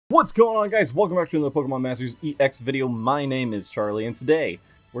What's going on, guys? Welcome back to another Pokemon Masters EX video. My name is Charlie, and today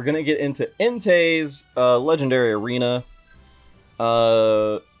we're going to get into Entei's Legendary Arena.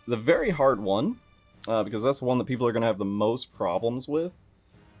 The very hard one, because that's the one that people are going to have the most problems with.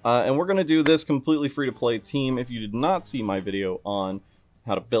 And we're going to do this completely free-to-play team. If you did not see my video on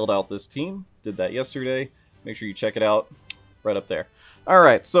how to build out this team, did that yesterday. Make sure you check it out right up there.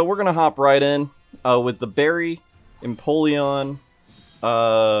 Alright, so we're going to hop right in with the Berry, Empoleon,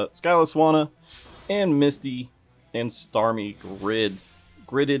 Skyla, and Misty, and Starmie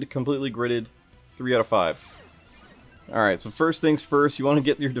completely gridded, 3 out of 5s. Alright, so first things first, you want to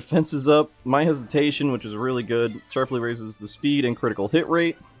get your defenses up. My Hesitation, which is really good, sharply raises the speed and critical hit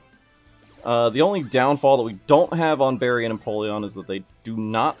rate. The only downfall that we don't have on Berry and Empoleon is that they do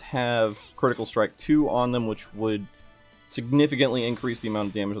not have Critical Strike 2 on them, which would significantly increase the amount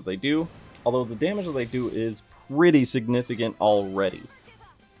of damage that they do. Although the damage that they do is pretty significant already.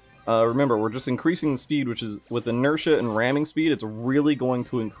 Remember, we're just increasing the speed, which is, with inertia and ramming speed, it's really going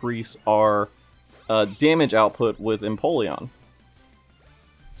to increase our damage output with Empoleon.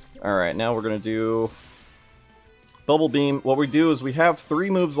 Alright, now we're going to do Bubble Beam. What we do is we have 3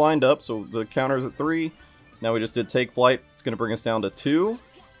 moves lined up, so the counter's at 3. Now we just did Take Flight, it's going to bring us down to 2.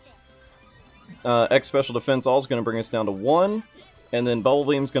 X Special Defense All is going to bring us down to 1. And then Bubble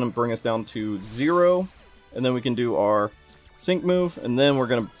Beam is going to bring us down to 0. And then we can do our Sync move, and then we're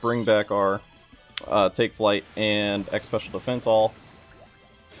going to bring back our Take Flight and X Special Defense All.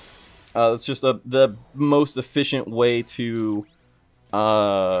 It's just the most efficient way to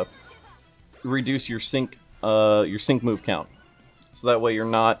reduce your sync move count. So that way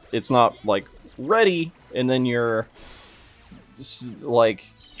it's not like ready, and then you're like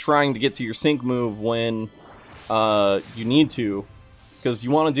trying to get to your sync move when you need to. Because you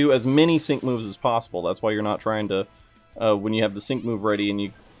want to do as many sync moves as possible. That's why you're not trying to, when you have the sync move ready and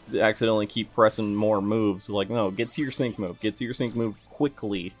you accidentally keep pressing more moves. Like, no, get to your sync move. Get to your sync move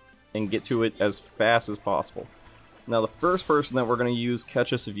quickly and get to it as fast as possible. Now, the first person that we're going to use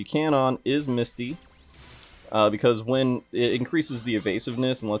Catch Us If You Can on is Misty. Because when it increases the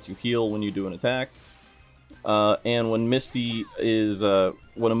evasiveness and lets you heal when you do an attack. And when Misty is,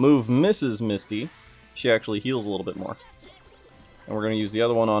 when a move misses Misty, she actually heals a little bit more. And we're going to use the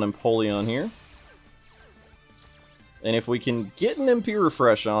other one on Empoleon here. And if we can get an MP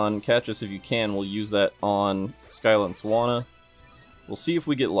Refresh on Catch Us If You Can, we'll use that on Skyla and Swanna. We'll see if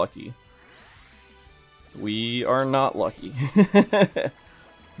we get lucky. We are not lucky. But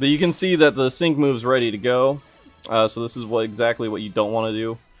you can see that the sync move's ready to go. So this is exactly what you don't want to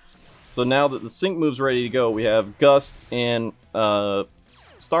do. So now that the sync move's ready to go, we have Gust and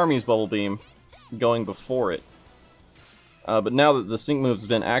Starmie's Bubble Beam going before it. But now that the sync move's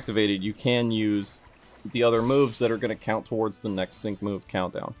been activated, you can use the other moves that are going to count towards the next sync move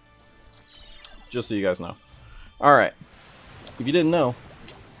countdown. Just so you guys know. Alright. If you didn't know,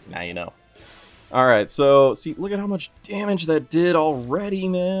 now you know. Alright, so, see, look at how much damage that did already,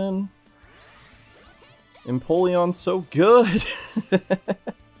 man. Empoleon's so good.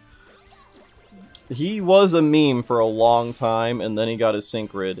 He was a meme for a long time, and then he got his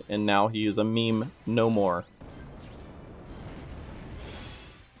sync rid, and now he is a meme no more.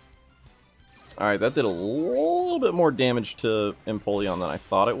 Alright, that did a little bit more damage to Empoleon than I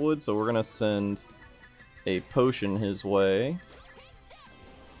thought it would, so we're going to send a potion his way.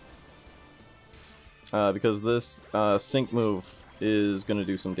 Because this sync move is going to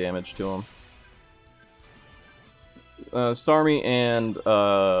do some damage to him. Starmie and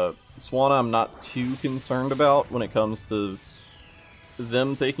Swanna I'm not too concerned about when it comes to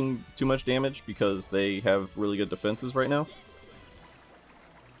them taking too much damage, because they have really good defenses right now.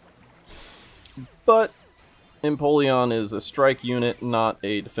 But Empoleon is a strike unit, not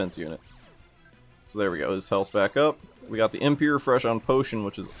a defense unit. So there we go, his health's back up. We got the MP Refresh on Potion,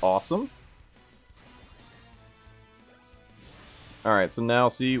 which is awesome. Alright, so now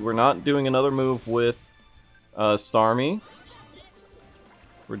see, we're not doing another move with Starmie.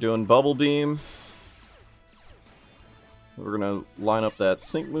 We're doing Bubble Beam. We're going to line up that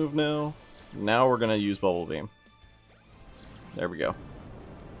sync move now. Now we're going to use Bubble Beam. There we go.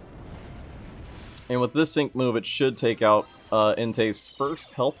 And with this sync move, it should take out Entei's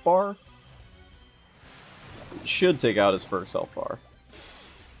first health bar. It should take out his first health bar.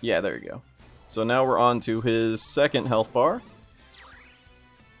 Yeah, there you go. So now we're on to his second health bar.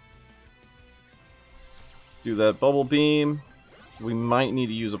 Do that Bubble Beam. We might need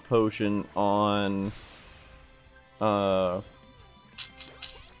to use a potion on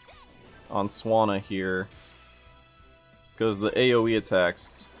Swanna here, because the AoE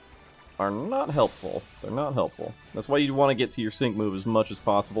attacks are not helpful. They're not helpful. That's why you want to get to your sync move as much as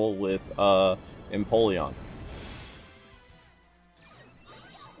possible with Empoleon.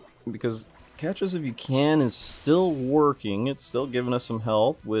 Because Catch Us If You Can is still working. It's still giving us some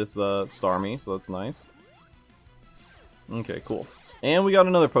health with Starmie, so that's nice. Okay, cool. And we got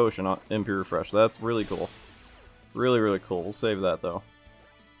another potion on MP Refresh. That's really cool. Really, really cool. We'll save that, though.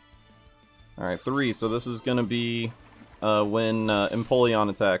 Alright, 3. So this is going to be when Empoleon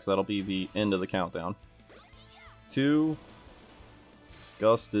attacks. That'll be the end of the countdown. 2.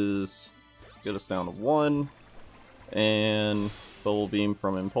 Gust is get us down to 1. And Bubble Beam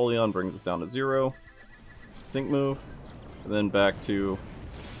from Empoleon brings us down to 0. Sync move. And then back to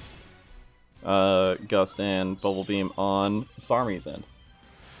Gust and Bubble Beam on Starmie's end.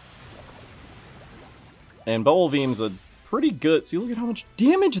 And Bubble Beam's a pretty good... See, look at how much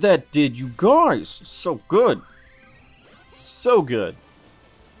damage that did, you guys! So good! So good!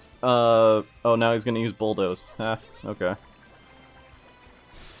 Oh, now he's gonna use Bulldoze. Ah, okay.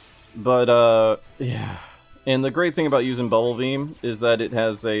 But, yeah. And the great thing about using Bubble Beam is that it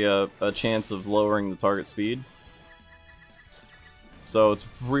has a chance of lowering the target speed. So it's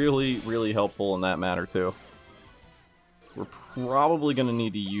really, really helpful in that matter, too. We're probably gonna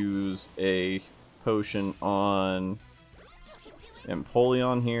need to use a potion on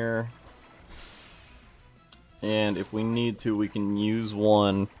Empoleon here. And if we need to, we can use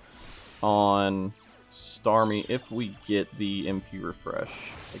one on Starmie if we get the MP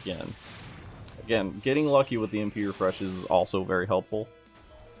Refresh again. Again, getting lucky with the MP Refreshes is also very helpful.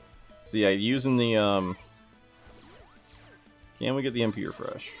 So yeah, using the, can we get the MP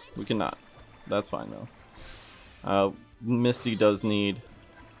Refresh? We cannot. That's fine, though. Misty does need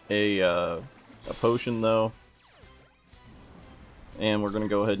a potion, though. And we're gonna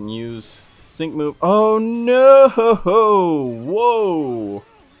go ahead and use Sync Move. Oh, no! Whoa!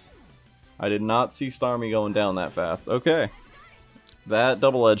 I did not see Starmie going down that fast. Okay. That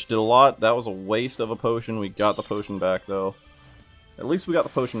Double Edge did a lot. That was a waste of a potion. We got the potion back, though. At least we got the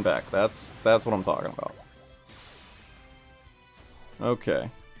potion back. That's what I'm talking about. Okay.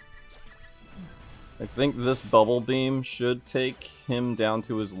 I think this Bubble Beam should take him down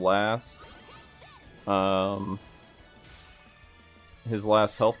to his last health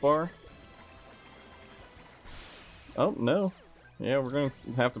bar. Oh, no. Yeah, we're going to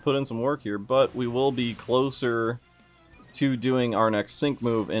have to put in some work here, but we will be closer to doing our next sync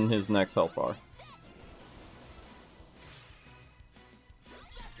move in his next health bar.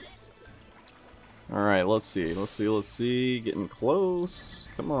 Alright, let's see. Getting close.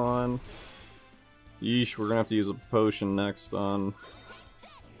 Come on. Yeesh, we're gonna have to use a potion next on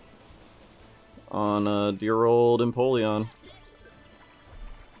dear old Empoleon.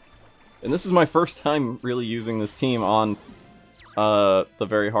 And this is my first time really using this team on the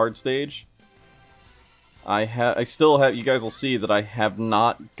very hard stage. I still have, you guys will see that I have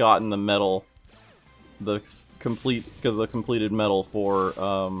not gotten the medal, the completed medal for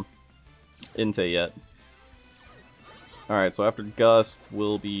ENTEI yet. Alright, so after Gust,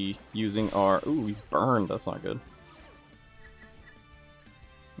 we'll be using our... Ooh, he's burned. That's not good.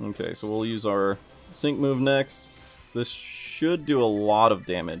 Okay, so we'll use our Sync move next. This should do a lot of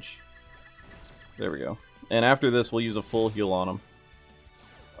damage. There we go. And after this, we'll use a full heal on him.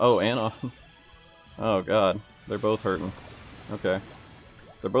 Oh, and oh, God. They're both hurting. Okay.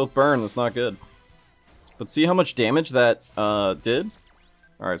 They're both burned. That's not good. But see how much damage that did?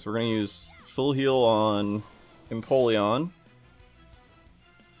 Alright, so we're going to use full heal on Empoleon.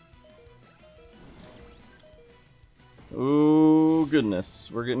 Ooh,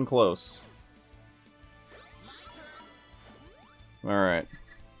 goodness. We're getting close. Alright.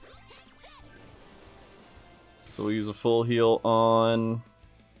 So we'll use a full heal on...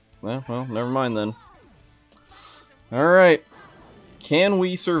 Well, never mind then. Alright. Can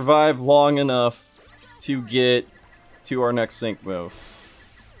we survive long enough to get to our next sync move?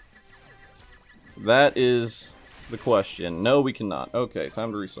 That is the question. No, we cannot. Okay,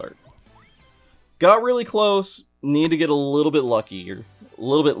 time to restart. Got really close. Need to get a little bit luckier.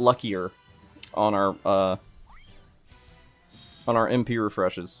 On our MP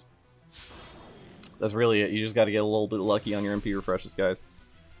refreshes. That's really it. You just got to get a little bit lucky on your MP refreshes, guys.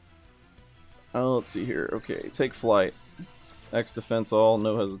 Oh, let's see here. Okay, take flight. X defense all,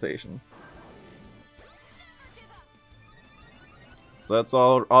 no hesitation. So that's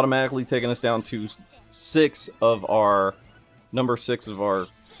all automatically taking us down to number 6 of our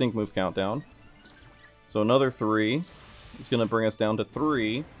sync move countdown. So another 3 is going to bring us down to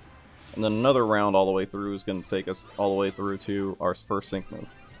 3, and then another round all the way through is going to take us all the way through to our first sync move.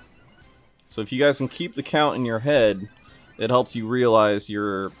 So if you guys can keep the count in your head, it helps you realize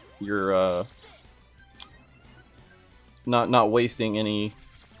your you're not wasting any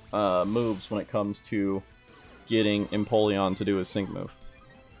moves when it comes to getting Empoleon to do his sync move.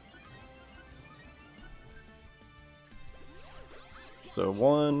 So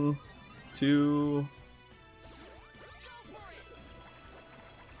 1, 2.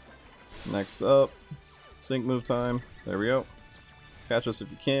 Next up, sync move time. There we go. Catch us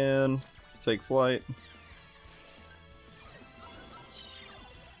if you can. Take flight.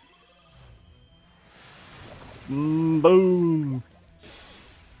 Boom!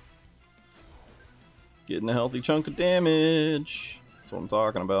 Getting a healthy chunk of damage. That's what I'm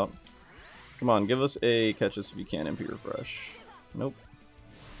talking about. Come on, give us a catch us if you can MP refresh. Nope.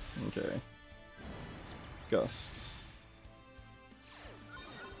 Okay. Gust.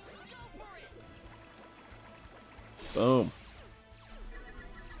 Boom.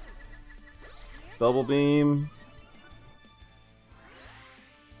 Double beam.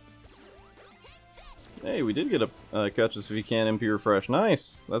 Hey, we did get a catch us if you can MP refresh.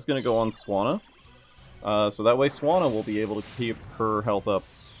 Nice. That's gonna go on Swanna. So that way Swanna will be able to keep her health up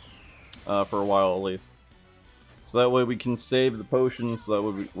for a while at least. So that way we can save the potions. So that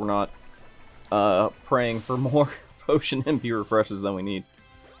way we're not praying for more potion MP refreshes than we need.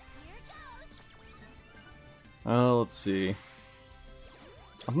 Let's see.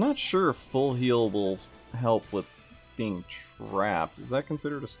 I'm not sure if full heal will help with being trapped. Is that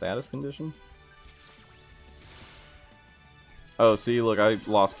considered a status condition? Oh, see, look, I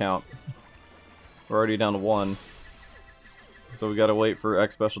lost count. We're already down to 1. So we gotta wait for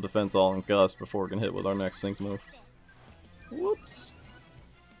X Special Defense All and Gust before we can hit with our next sync move. Whoops.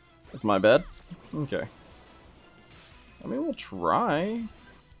 That's my bad. Okay. I mean, we'll try.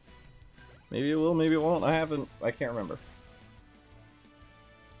 Maybe it will, maybe it won't. I can't remember.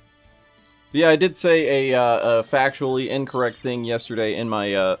 But yeah, I did say a factually incorrect thing yesterday in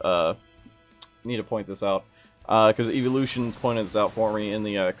my, need to point this out. Because Evolutions pointed this out for me in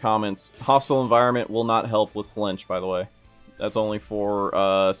the comments. Hostile environment will not help with flinch, by the way. That's only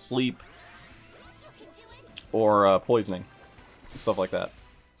for sleep or poisoning. Stuff like that.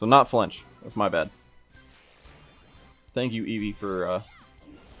 So not flinch. That's my bad. Thank you, Eevee, for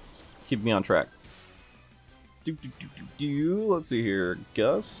keeping me on track. Let's see here.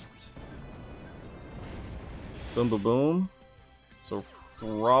 Gust. Boom, boom, boom. So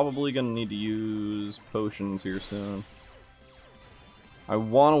probably gonna need to use potions here soon. I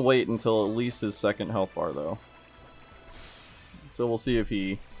want to wait until at least his second health bar, though. So we'll see if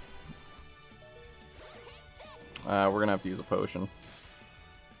he... we're gonna have to use a potion.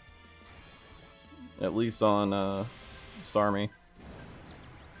 At least on Starmie.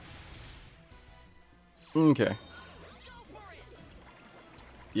 Okay.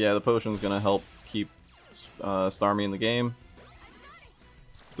 Yeah, the potion's gonna help keep Starmie in the game.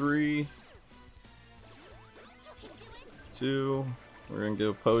 3, 2. We're gonna do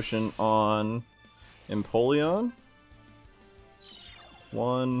a potion on Empoleon.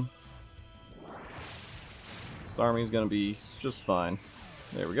 1. Starmie's gonna be just fine.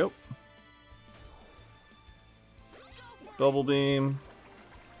 There we go. Double beam.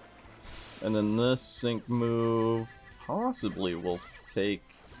 And then this sync move possibly will take...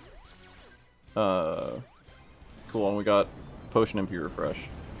 Cool, and we got Potion MP Refresh.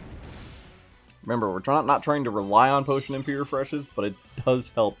 Remember, we're not trying to rely on Potion MP Refreshes, but it does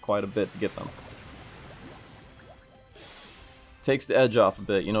help quite a bit to get them. Takes the edge off a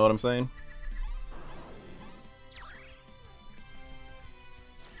bit, you know what I'm saying?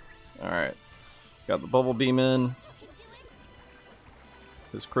 Alright. Got the Bubble Beam in.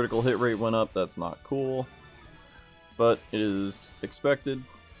 His critical hit rate went up, that's not cool. But it is expected.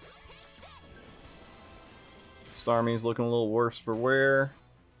 Starmie's looking a little worse for wear.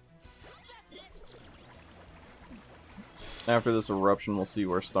 After this eruption, we'll see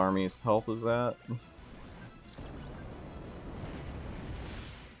where Starmie's health is at.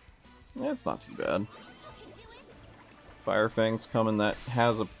 Yeah, it's not too bad. Fire Fang's coming, that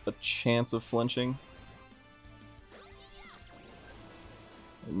has a chance of flinching.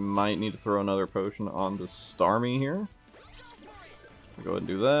 We might need to throw another potion on the Starmie here. Go ahead and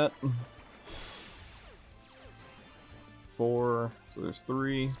do that. 4, so there's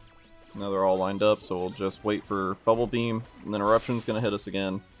 3. Now they're all lined up, so we'll just wait for Bubble Beam, and then Eruption's gonna hit us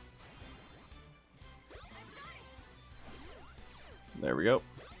again. There we go.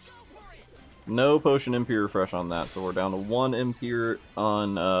 No Potion MP Refresh on that, so we're down to 1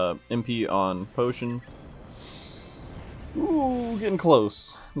 MP on Potion. Ooh, getting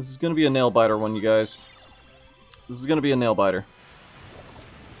close. This is gonna be a nail biter one, you guys. This is gonna be a nail biter.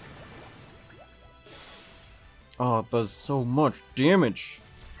 Oh, it does so much damage.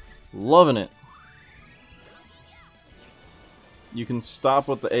 Loving it. You can stop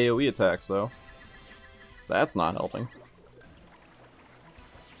with the AoE attacks, though. That's not helping.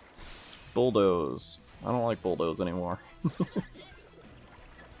 Bulldoze. I don't like bulldoze anymore.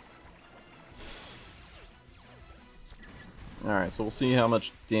 Alright, so we'll see how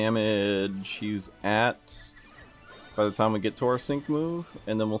much damage he's at by the time we get to our sync move,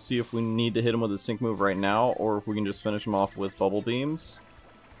 and then we'll see if we need to hit him with a sync move right now, or if we can just finish him off with bubble beams.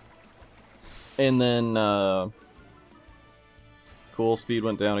 And then, cool, speed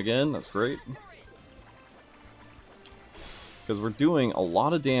went down again, that's great. Because we're doing a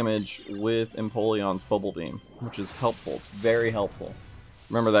lot of damage with Empoleon's bubble beam, which is helpful, it's very helpful.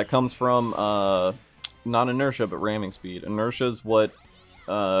 Remember, that comes from, not inertia, but ramming speed. Inertia is what,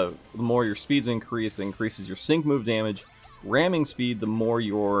 the more your speeds increase, it increases your sync move damage. Ramming speed, the more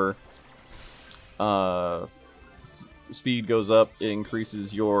your speed goes up, it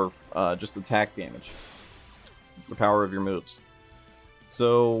increases your just attack damage. The power of your moves.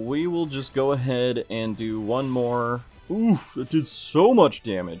 So we will just go ahead and do one more. Oof, it did so much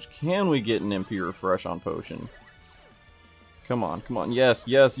damage. Can we get an MP refresh on potion? Come on, come on. Yes,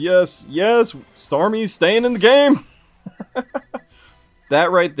 yes, yes, yes! Starmie's staying in the game!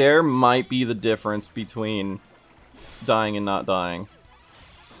 That right there might be the difference between dying and not dying.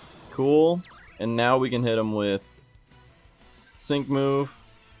 Cool. And now we can hit him with sync move.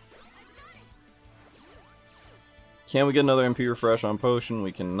 Can we get another MP refresh on potion?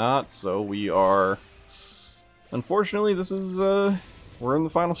 We cannot, so we are... Unfortunately, this is, we're in the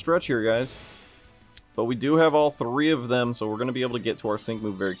final stretch here, guys. But we do have all three of them, so we're going to be able to get to our sync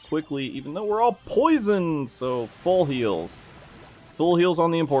move very quickly, even though we're all poisoned, so full heals. Full heals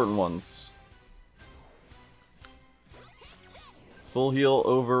on the important ones. Full heal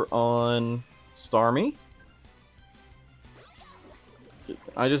over on Starmie.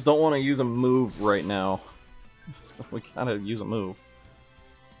 I just don't want to use a move right now. We gotta use a move.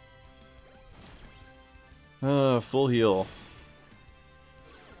 Full heal.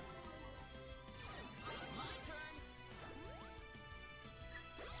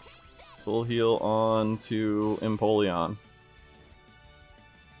 Full heal on to Empoleon.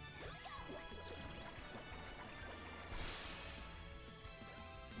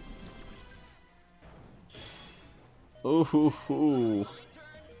 Ooh.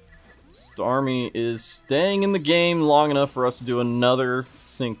 Starmie is staying in the game long enough for us to do another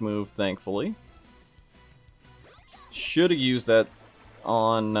sync move, thankfully. Should have used that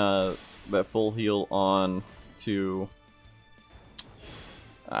on that full heal on to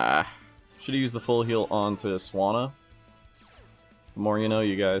should have used the full heal on to Swanna. The more you know,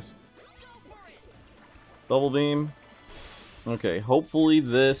 you guys. Double beam. Okay, hopefully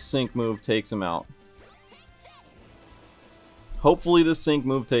this sync move takes him out. Hopefully this sync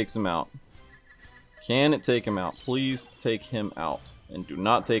move takes him out. Can it take him out? Please take him out. And do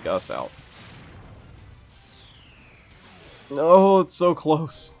not take us out. Oh, it's so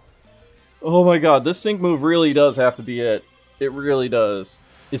close. Oh my god, this sync move really does have to be it. It really does.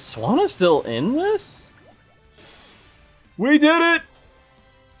 Is Swanna still in this? We did it!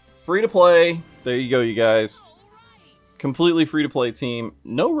 Free to play. There you go, you guys. Completely free to play team.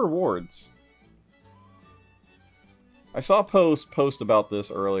 No rewards. I saw a post about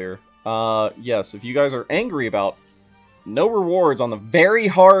this earlier. Yes, if you guys are angry about no rewards on the very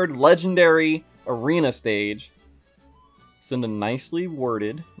hard legendary arena stage, send a nicely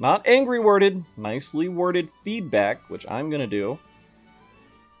worded, not angry worded, nicely worded feedback, which I'm gonna do,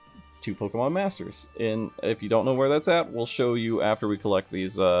 to Pokemon Masters. And if you don't know where that's at, we'll show you after we collect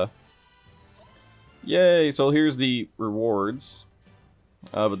these, Yay! So here's the rewards.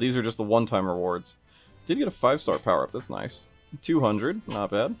 But these are just the one-time rewards. Did get a 5-star power-up, that's nice. 200, not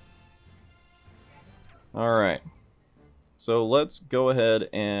bad. Alright. So let's go ahead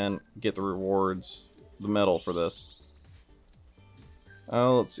and get the rewards, the medal for this.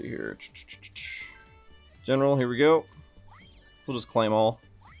 Let's see here. General, here we go. We'll just claim all.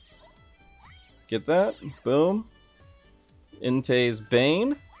 Get that. Boom. Entei's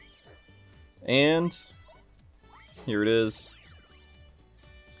Bane. And here it is.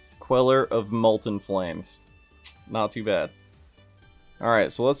 Queller of Molten Flames. Not too bad.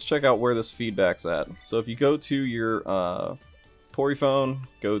 Alright, so let's check out where this feedback's at. So if you go to your Poryphone,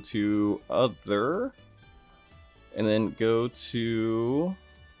 go to Other, and then go to...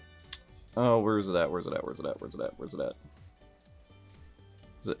 Oh, where is it at? Where's it at? Where's it at? Where's it at? Where's it at?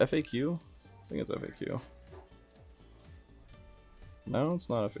 Is it FAQ? I think it's FAQ. No, it's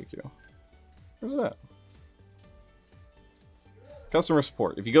not FAQ. Where's it at? Customer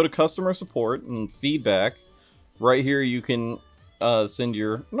support. If you go to customer support and feedback, right here you can send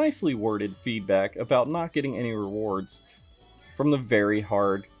your nicely worded feedback about not getting any rewards from the very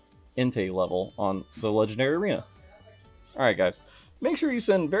hard Entei level on the Legendary Arena. Alright guys, make sure you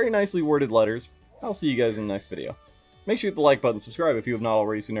send very nicely worded letters. I'll see you guys in the next video. Make sure you hit the like button, subscribe if you have not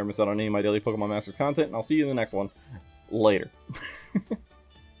already so you never miss out on any of my daily Pokemon Masters content, and I'll see you in the next one. Later.